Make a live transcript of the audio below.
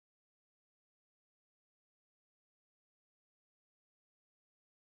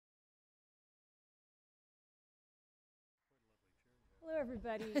Hello,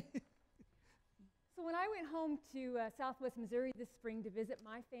 everybody. So when I went home to Southwest Missouri this spring to visit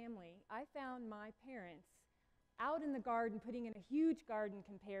my family, I found my parents out in the garden putting in a huge garden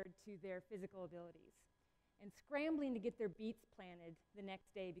compared to their physical abilities and scrambling to get their beets planted the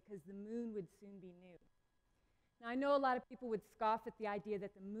next day because the moon would soon be new. Now, I know a lot of people would scoff at the idea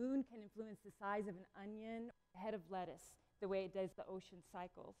that the moon can influence the size of an onion or a head of lettuce the way it does the ocean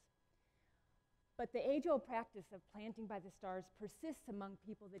cycles. But the age-old practice of planting by the stars persists among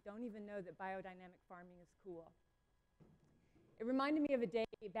people that don't even know that biodynamic farming is cool. It reminded me of a day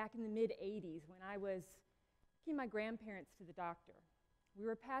back in the mid-'80s when I was taking my grandparents to the doctor. We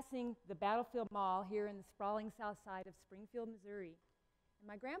were passing the Battlefield Mall here in the sprawling south side of Springfield, Missouri. And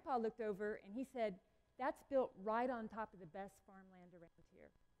my grandpa looked over and he said, "That's built right on top of the best farmland around here."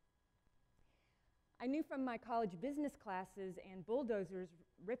 I knew from my college business classes and bulldozers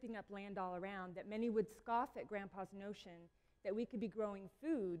ripping up land all around that many would scoff at Grandpa's notion that we could be growing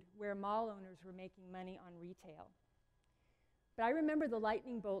food where mall owners were making money on retail. But I remember the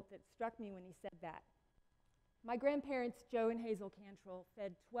lightning bolt that struck me when he said that. My grandparents, Joe and Hazel Cantrell,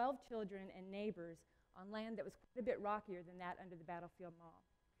 fed 12 children and neighbors on land that was quite a bit rockier than that under the Battlefield Mall.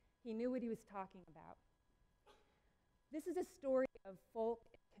 He knew what he was talking about. This is a story of folk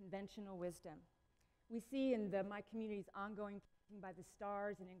and conventional wisdom. We see in my community's ongoing planting by the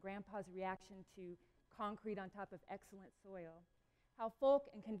stars and in Grandpa's reaction to concrete on top of excellent soil, how folk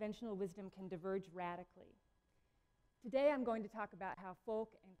and conventional wisdom can diverge radically. Today I'm going to talk about how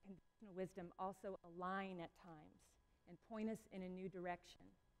folk and conventional wisdom also align at times and point us in a new direction.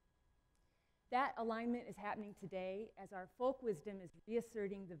 That alignment is happening today as our folk wisdom is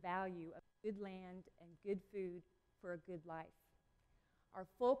reasserting the value of good land and good food for a good life. Our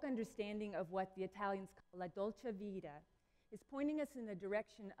folk understanding of what the Italians call la dolce vita is pointing us in the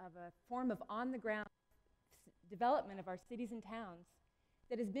direction of a form of on-the-ground development of our cities and towns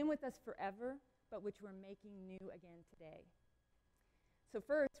that has been with us forever, but which we're making new again today. So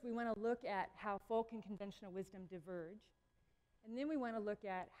first, we want to look at how folk and conventional wisdom diverge, and then we want to look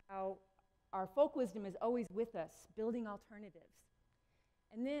at how our folk wisdom is always with us, building alternatives.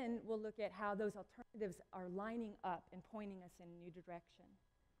 And then we'll look at how those alternatives are lining up and pointing us in a new direction.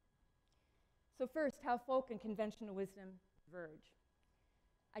 So first, how folk and conventional wisdom diverge.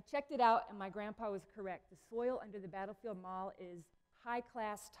 I checked it out and my grandpa was correct. The soil under the Battlefield Mall is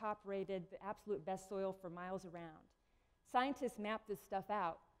high-class, top-rated, the absolute best soil for miles around. Scientists mapped this stuff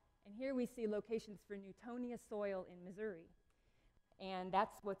out, and here we see locations for Newtonia soil in Missouri. And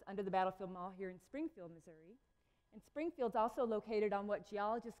that's what's under the Battlefield Mall here in Springfield, Missouri. And Springfield's also located on what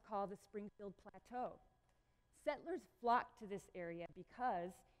geologists call the Springfield Plateau. Settlers flocked to this area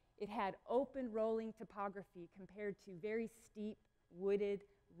because it had open, rolling topography compared to very steep, wooded,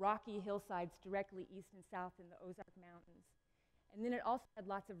 rocky hillsides directly east and south in the Ozark Mountains. And then it also had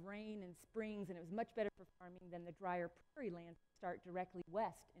lots of rain and springs, and it was much better for farming than the drier prairie lands that start directly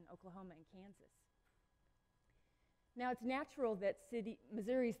west in Oklahoma and Kansas. Now, it's natural that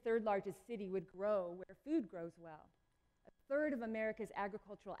Missouri's third largest city would grow where food grows well. A third of America's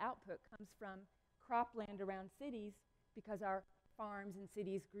agricultural output comes from cropland around cities because our farms and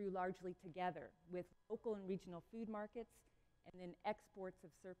cities grew largely together with local and regional food markets and then exports of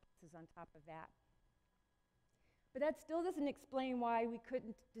surpluses on top of that. But that still doesn't explain why we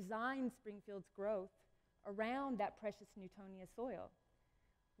couldn't design Springfield's growth around that precious Newtonia soil.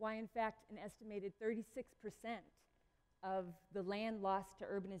 Why, in fact, an estimated 36% of the land lost to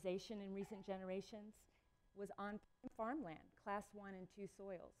urbanization in recent generations was on farmland, class 1 and 2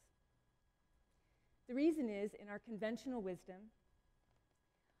 soils. The reason is, in our conventional wisdom,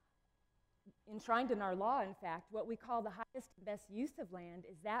 enshrined in our law, in fact, what we call the highest and best use of land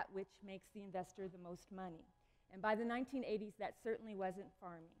is that which makes the investor the most money. And by the 1980s, that certainly wasn't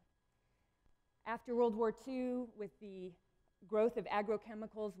farming. After World War II, with the growth of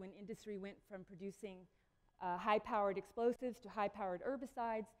agrochemicals, when industry went from producing high-powered explosives to high-powered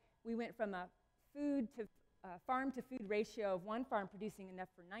herbicides, we went from a farm-to-food ratio of one farm producing enough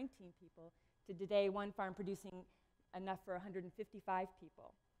for 19 people to today one farm producing enough for 155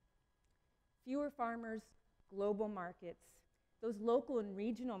 people. Fewer farmers, global markets, those local and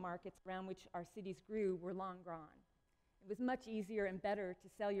regional markets around which our cities grew were long gone. It was much easier and better to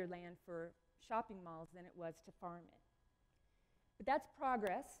sell your land for shopping malls than it was to farm it. But that's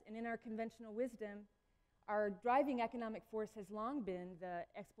progress, and in our conventional wisdom, our driving economic force has long been the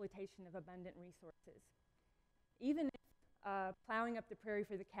exploitation of abundant resources. Even if plowing up the prairie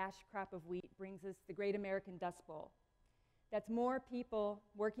for the cash crop of wheat brings us the Great American Dust Bowl, that's more people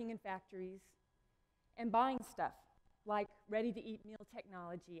working in factories and buying stuff like ready-to-eat meal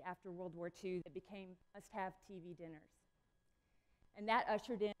technology after World War II that became must-have TV dinners. And that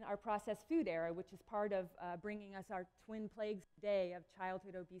ushered in our processed food era, which is part of bringing us our twin plagues today of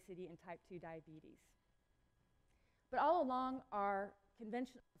childhood obesity and type 2 diabetes. But all along, our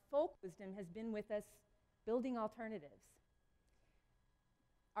conventional folk wisdom has been with us building alternatives.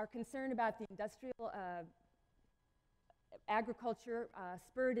 Our concern about the industrial agriculture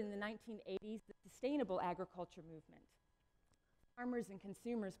spurred in the 1980s the sustainable agriculture movement. Farmers and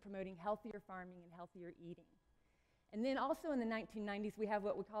consumers promoting healthier farming and healthier eating. And then also in the 1990s, we have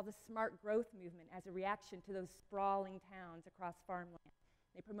what we call the smart growth movement as a reaction to those sprawling towns across farmland.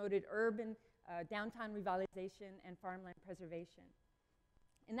 They promoted urban downtown revitalization and farmland preservation.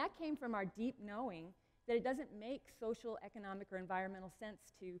 And that came from our deep knowing that it doesn't make social, economic, or environmental sense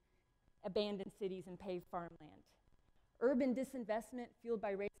to abandon cities and pave farmland. Urban disinvestment fueled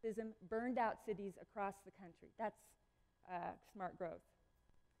by racism burned out cities across the country. That's smart growth.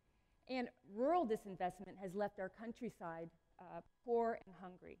 And rural disinvestment has left our countryside poor and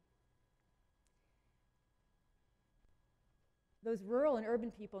hungry. Those rural and urban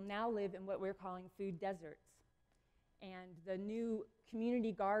people now live in what we're calling food deserts. And the new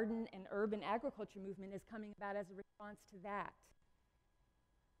community garden and urban agriculture movement is coming about as a response to that.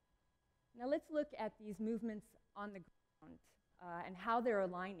 Now let's look at these movements on the ground and how they're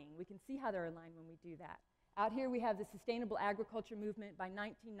aligning. We can see how they're aligned when we do that. Out here we have the Sustainable Agriculture Movement by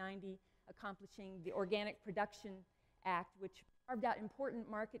 1990 accomplishing the Organic Production Act, which carved out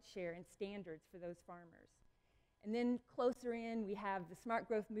important market share and standards for those farmers. And then closer in, we have the Smart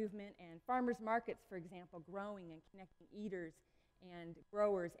Growth Movement and farmers markets, for example, growing and connecting eaters and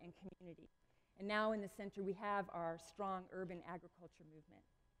growers and community. And now in the center, we have our strong urban agriculture movement.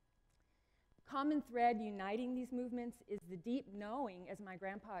 The common thread uniting these movements is the deep knowing, as my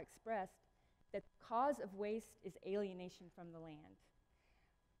grandpa expressed, that the cause of waste is alienation from the land.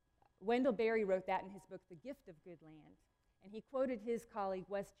 Wendell Berry wrote that in his book, The Gift of Good Land. And he quoted his colleague,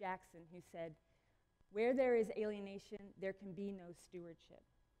 Wes Jackson, who said, "Where there is alienation, there can be no stewardship."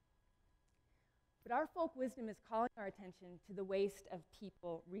 But our folk wisdom is calling our attention to the waste of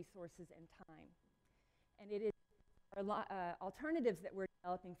people, resources, and time. And it is our alternatives that we're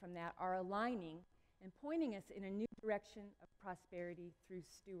developing from that are aligning and pointing us in a new direction of prosperity through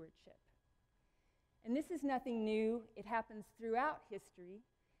stewardship. And this is nothing new. It happens throughout history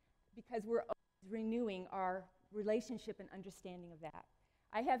because we're always renewing our relationship and understanding of that.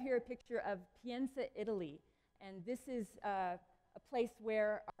 I have here a picture of Pienza, Italy, and this is a place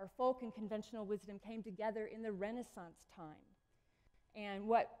where our folk and conventional wisdom came together in the Renaissance time. And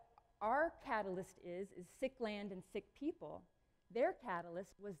what our catalyst is sick land and sick people. Their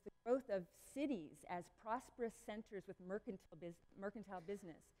catalyst was the growth of cities as prosperous centers with mercantile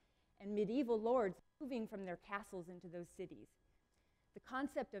business, and medieval lords moving from their castles into those cities. The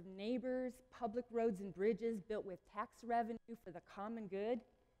concept of neighbors, public roads and bridges built with tax revenue for the common good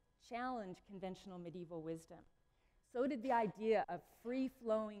challenged conventional medieval wisdom. So did the idea of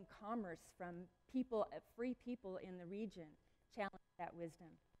free-flowing commerce from people, free people in the region, challenge that wisdom.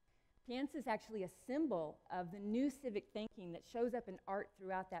 Pienza is actually a symbol of the new civic thinking that shows up in art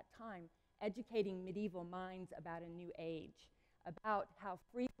throughout that time, educating medieval minds about a new age, about how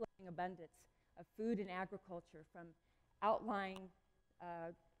free-flowing abundance of food and agriculture from outlying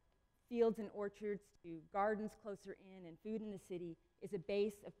fields and orchards to gardens closer in and food in the city is a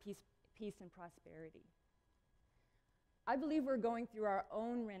base of peace and prosperity. I believe we're going through our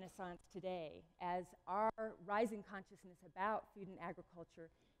own renaissance today as our rising consciousness about food and agriculture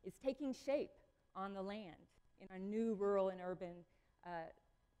is taking shape on the land in a new rural and urban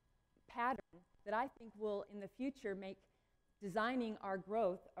pattern that I think will in the future make designing our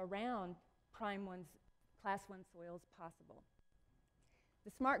growth around class 1 soils possible.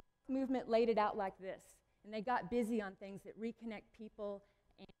 The Smart Movement laid it out like this, and they got busy on things that reconnect people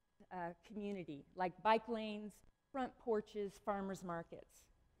and community, like bike lanes, front porches, farmers markets.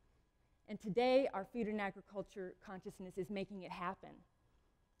 And today, our food and agriculture consciousness is making it happen.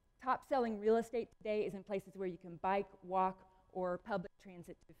 Top-selling real estate today is in places where you can bike, walk, or public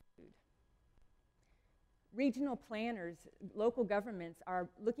transit to food. Regional planners, local governments are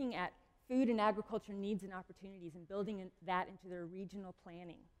looking at food and agriculture needs and opportunities and building that into their regional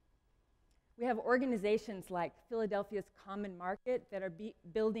planning. We have organizations like Philadelphia's Common Market that are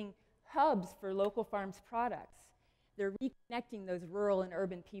building hubs for local farms' products. They're reconnecting those rural and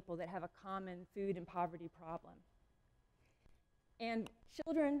urban people that have a common food and poverty problem. And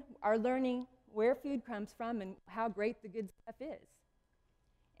children are learning where food comes from and how great the good stuff is.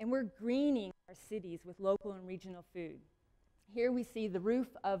 And we're greening our cities with local and regional food. Here we see the roof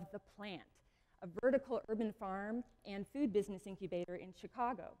of The Plant, a vertical urban farm and food business incubator in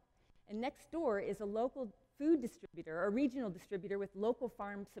Chicago. And next door is a local food distributor, a regional distributor with local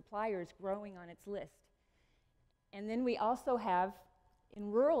farm suppliers growing on its list. And then we also have,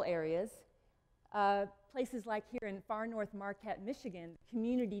 in rural areas, places like here in far north Marquette, Michigan,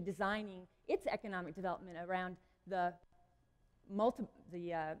 community designing its economic development around the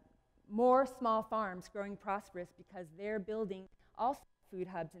more small farms growing prosperous because they're building also food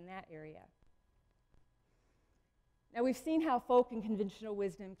hubs in that area. Now, we've seen how folk and conventional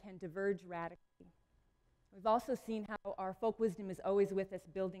wisdom can diverge radically. We've also seen how our folk wisdom is always with us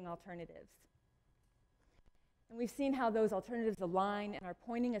building alternatives. And we've seen how those alternatives align and are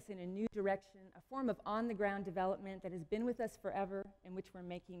pointing us in a new direction, a form of on-the-ground development that has been with us forever and which we're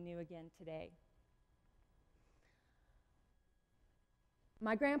making new again today.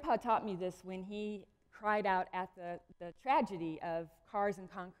 My grandpa taught me this when he cried out at the tragedy of cars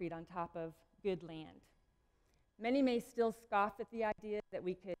and concrete on top of good land. Many may still scoff at the idea that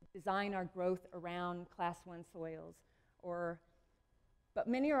we could design our growth around Class 1 soils, but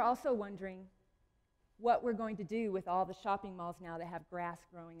many are also wondering what we're going to do with all the shopping malls now that have grass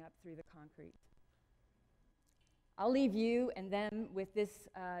growing up through the concrete. I'll leave you and them with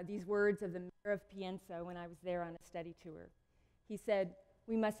these words of the mayor of Pienso when I was there on a study tour. He said,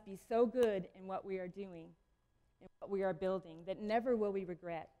 "We must be so good in what we are doing and what we are building that never will we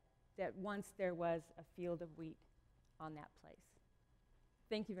regret that once there was a field of wheat on that place."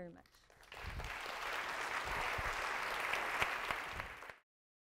 Thank you very much.